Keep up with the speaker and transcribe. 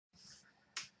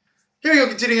Here you go,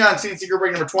 continuing on, CNC Group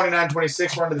break number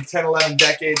 29-26. We're under the 10-11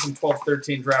 decades and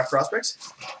 12-13 draft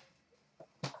prospects.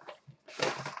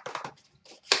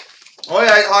 Oh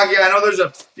yeah, hockey, I know there's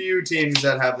a few teams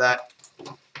that have that.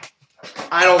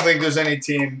 I don't think there's any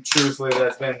team, truthfully,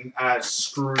 that's been as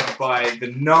screwed by the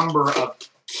number of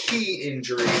key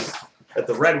injuries that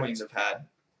the Red Wings have had.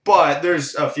 But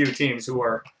there's a few teams who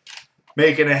are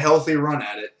making a healthy run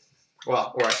at it.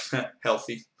 Well, or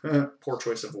healthy. Poor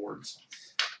choice of words.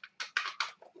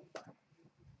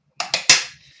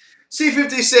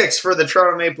 C56 for the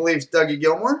Toronto Maple Leafs, Dougie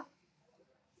Gilmour.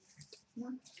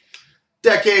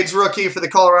 Decades rookie for the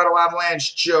Colorado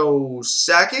Avalanche, Joe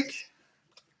Sakic.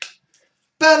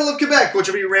 Battle of Quebec, which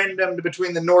will be randomed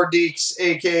between the Nordiques,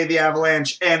 a.k.a. the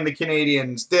Avalanche, and the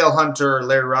Canadiens, Dale Hunter,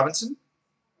 Larry Robinson.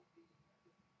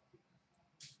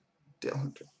 Dale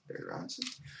Hunter, Larry Robinson.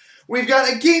 We've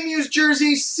got a game-used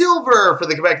jersey, silver, for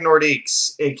the Quebec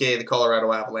Nordiques, a.k.a. the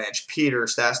Colorado Avalanche, Peter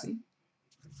Stastny.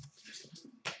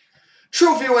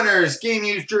 Trophy winners,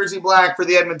 game-used jersey black for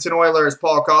the Edmonton Oilers,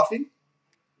 Paul Coffey.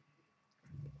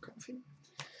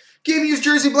 Game-used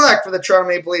jersey black for the Toronto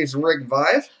Maple Leafs, Rick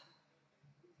Vaive.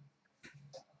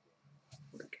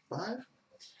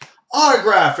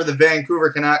 Autograph for the Vancouver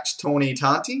Canucks, Tony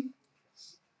Tonti.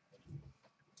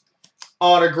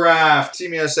 Autograph,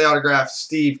 Team USA autograph,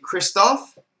 Steve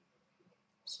Kristoff.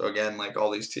 So again, like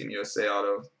all these Team USA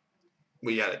auto,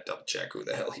 we gotta double check who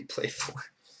the hell he played for.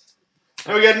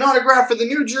 And we got an autograph for the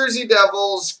New Jersey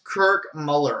Devils, Kirk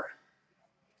Muller.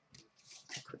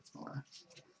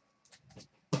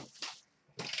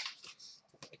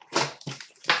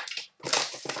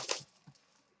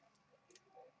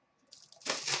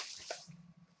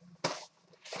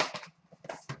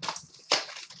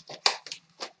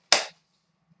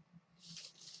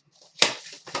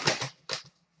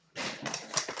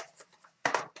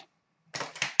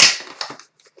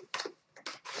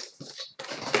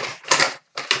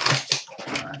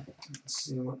 Let's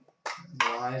see what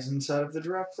lies inside of the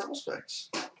draft prospects.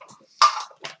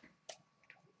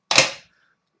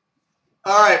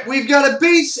 All right, we've got a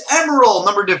base emerald,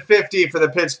 number to 50 for the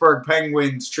Pittsburgh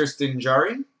Penguins, Tristan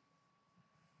Jarry.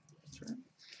 Right.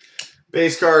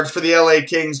 Base cards for the LA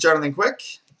Kings, Jonathan Quick.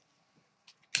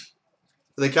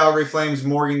 For the Calgary Flames,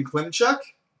 Morgan Klimchuk.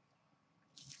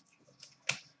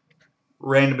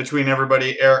 Random between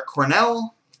everybody, Eric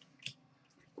Cornell.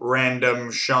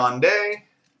 Random Sean Day.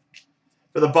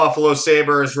 For the Buffalo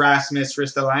Sabres, Rasmus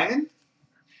Ristolainen.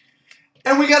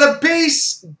 And we got a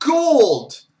base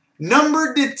gold,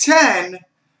 numbered to 10,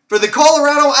 for the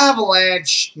Colorado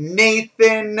Avalanche,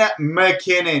 Nathan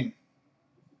MacKinnon.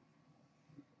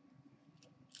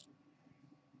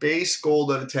 Base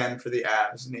gold out of 10 for the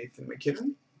Avs, Nathan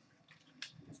MacKinnon.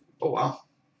 Oh, wow.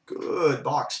 Good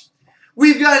box.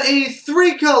 We've got a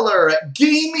 3-color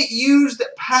game-used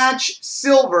patch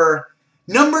silver,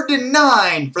 numbered to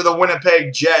 9 for the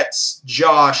Winnipeg Jets,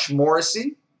 Josh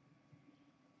Morrissey.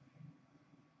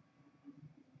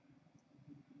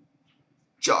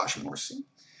 Josh Morrissey.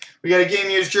 We got a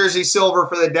game-used jersey silver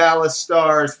for the Dallas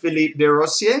Stars, Philippe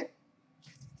Desrosiers.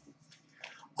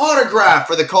 Autograph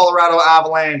for the Colorado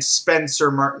Avalanche,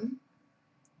 Spencer Martin.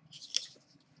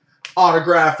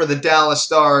 Autograph for the Dallas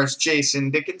Stars, Jason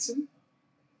Dickinson.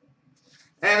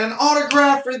 And an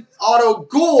autograph for auto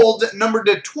gold, numbered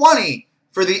to 20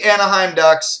 for the Anaheim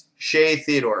Ducks, Shea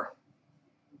Theodore.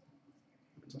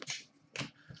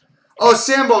 Oh,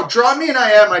 Sambo, drop me an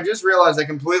IM. I just realized I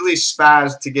completely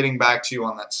spazzed to getting back to you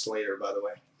on that Slater, by the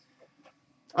way.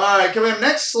 All right, coming up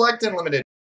next, Select and Limited.